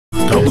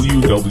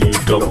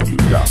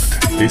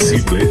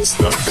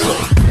www.DESIblitz.com.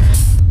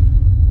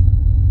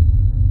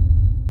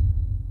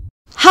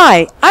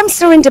 Hi, I'm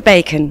Serinda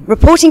Bacon,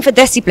 reporting for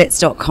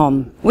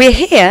DESIblitz.com. We're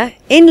here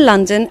in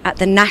London at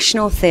the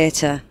National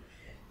Theatre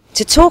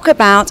to talk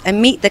about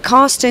and meet the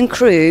cast and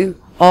crew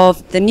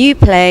of the new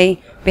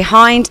play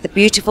Behind the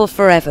Beautiful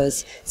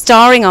Forevers,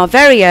 starring our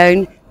very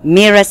own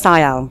Meera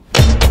Syal.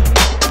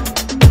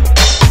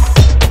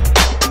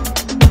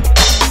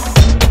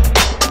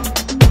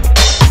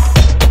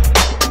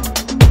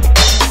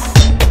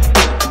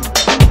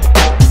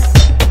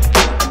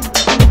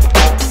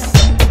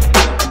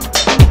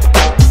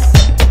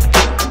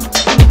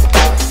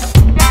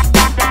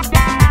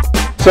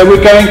 So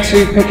we're going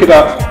to pick it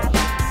up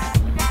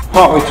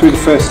partway through the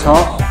first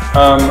half.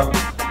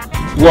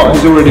 What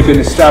has already been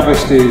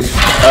established is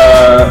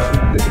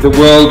the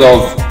world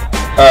of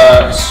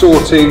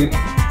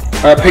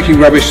picking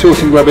rubbish,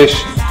 sorting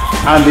rubbish,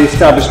 and the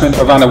establishment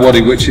of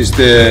Anawadi, which is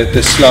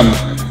the slum.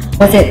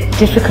 Was it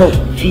difficult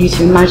for you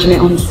to imagine it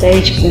on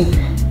stage? Because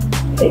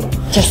it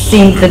just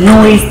seemed the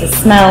noise, the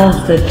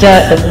smells, the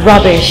dirt, the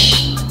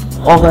rubbish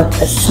of a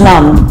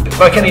slum.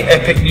 Like any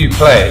epic new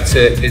play,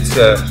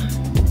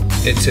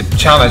 it's a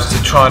challenge to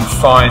try and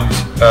find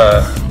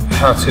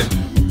how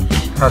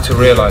to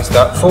realise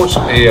that.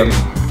 Fortunately,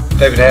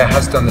 David Hare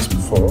has done this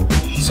before,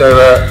 so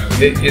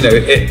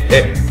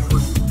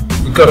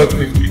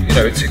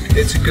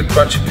it's a good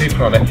bunch of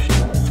people on it.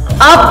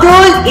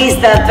 Abdul is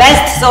the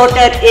best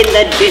sorted in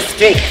the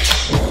district.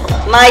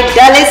 My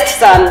dullest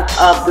son,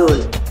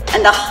 Abdul,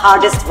 and the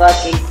hardest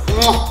working.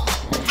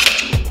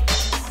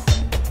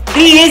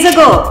 3 years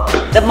ago,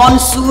 the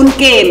monsoon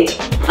came.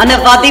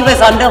 Anawadi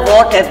was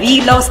underwater.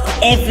 We lost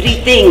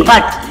everything,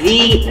 but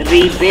we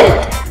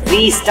rebuilt.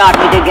 We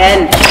started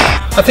again.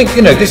 I think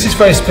this is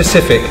very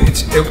specific.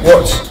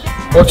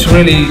 What's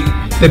really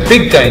the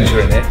big danger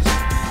in it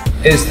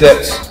is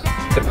that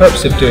the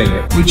purpose of doing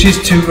it, which is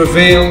to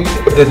reveal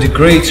the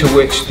degree to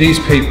which these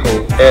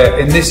people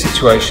in this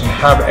situation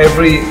have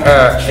every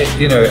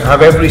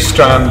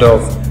strand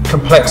of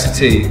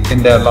complexity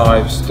in their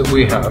lives that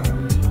we have.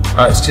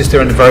 It's just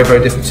they're in a very, very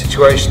different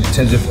situation in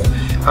terms of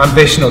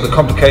ambition or the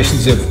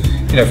complications of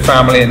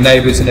family and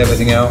neighbours and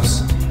everything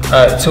else.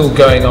 It's all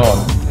going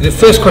on. The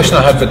first question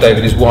I had for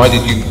David is why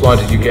did you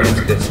get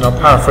into this? And I'll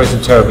paraphrase him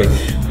terribly,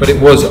 but it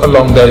was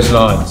along those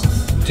lines,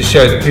 to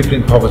show that people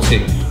in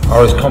poverty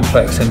are as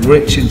complex and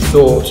rich in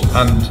thought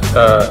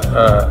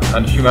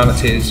and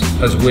humanity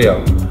as we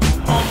are.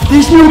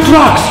 These new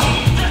trucks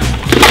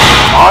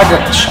are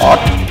the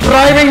shot,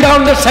 driving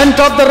down the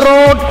center of the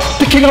road,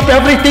 picking up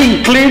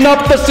everything, clean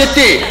up the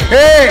city.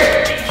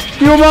 Hey,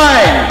 you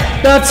mind?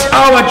 That's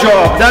our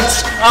job,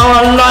 that's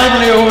our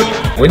livelihood.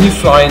 When you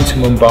fly into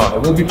Mumbai,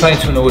 we'll be playing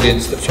to an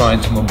audience that fly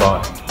into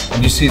Mumbai,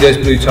 and you see those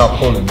blue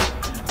tarpaulins,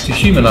 to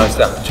humanise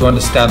that, to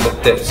understand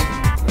that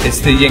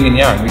it's the yin and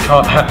yang. We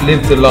can't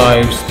live the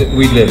lives that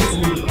we live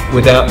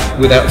without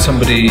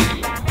somebody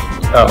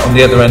on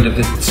the other end of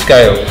these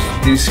scales,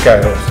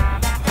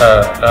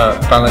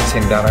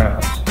 balancing that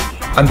out.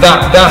 And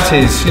that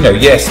is,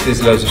 yes,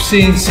 there's loads of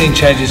scene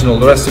changes and all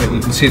the rest of it. You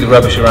can see the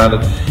rubbish around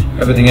it,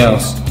 everything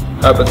else.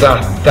 But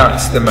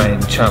that's the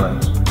main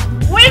challenge.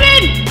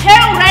 Women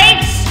have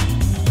rights.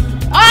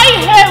 I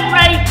have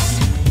rights.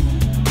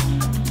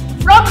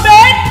 From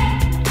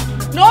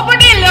birth,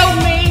 nobody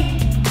loved me.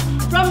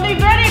 From the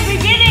very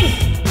beginning,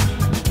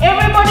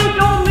 everybody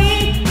told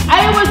me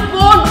I was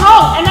born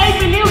wrong, and I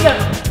believed them.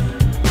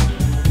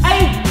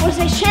 I was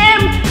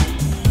ashamed.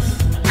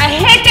 I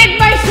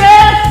hated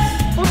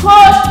myself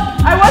because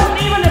I wasn't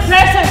even a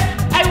person.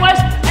 I was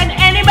an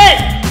animal.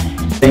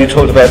 You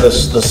talked about the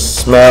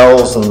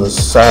smells and the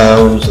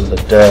sounds and the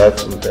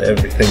dirt and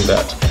everything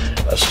that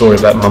a story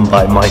about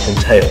Mumbai might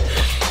entail.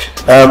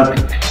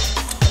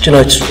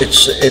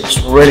 It's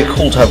really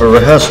cool to have a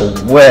rehearsal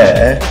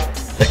where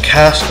the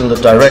cast and the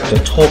director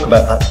talk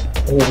about that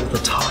all the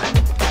time.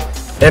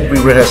 Every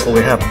rehearsal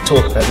we have, we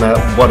talk about now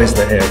what is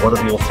the air, what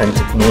are the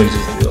authentic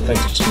noises and the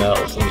authentic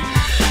smells.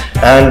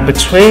 And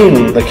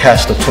between the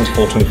cast of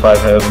 24, 25,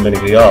 however many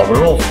we are,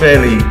 we've all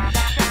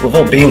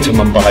been to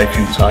Mumbai a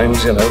few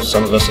times.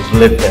 Some of us have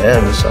lived there,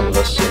 and some of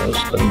us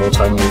spend more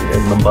time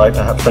in Mumbai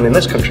perhaps than in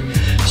this country.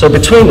 So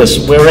between us,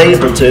 we're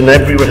able to, in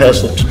every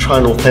rehearsal, to try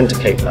and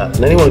authenticate that.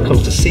 And anyone who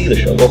comes to see the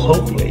show will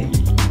hopefully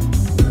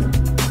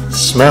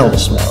smell the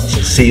smells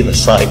and see the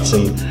sights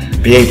and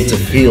be able to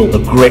feel the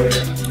grit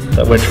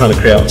that we're trying to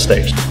create on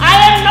stage. I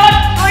am not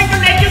going to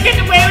let you get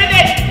away with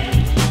it.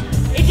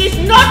 It is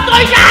not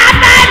going to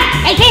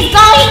happen. It is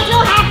going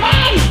to happen.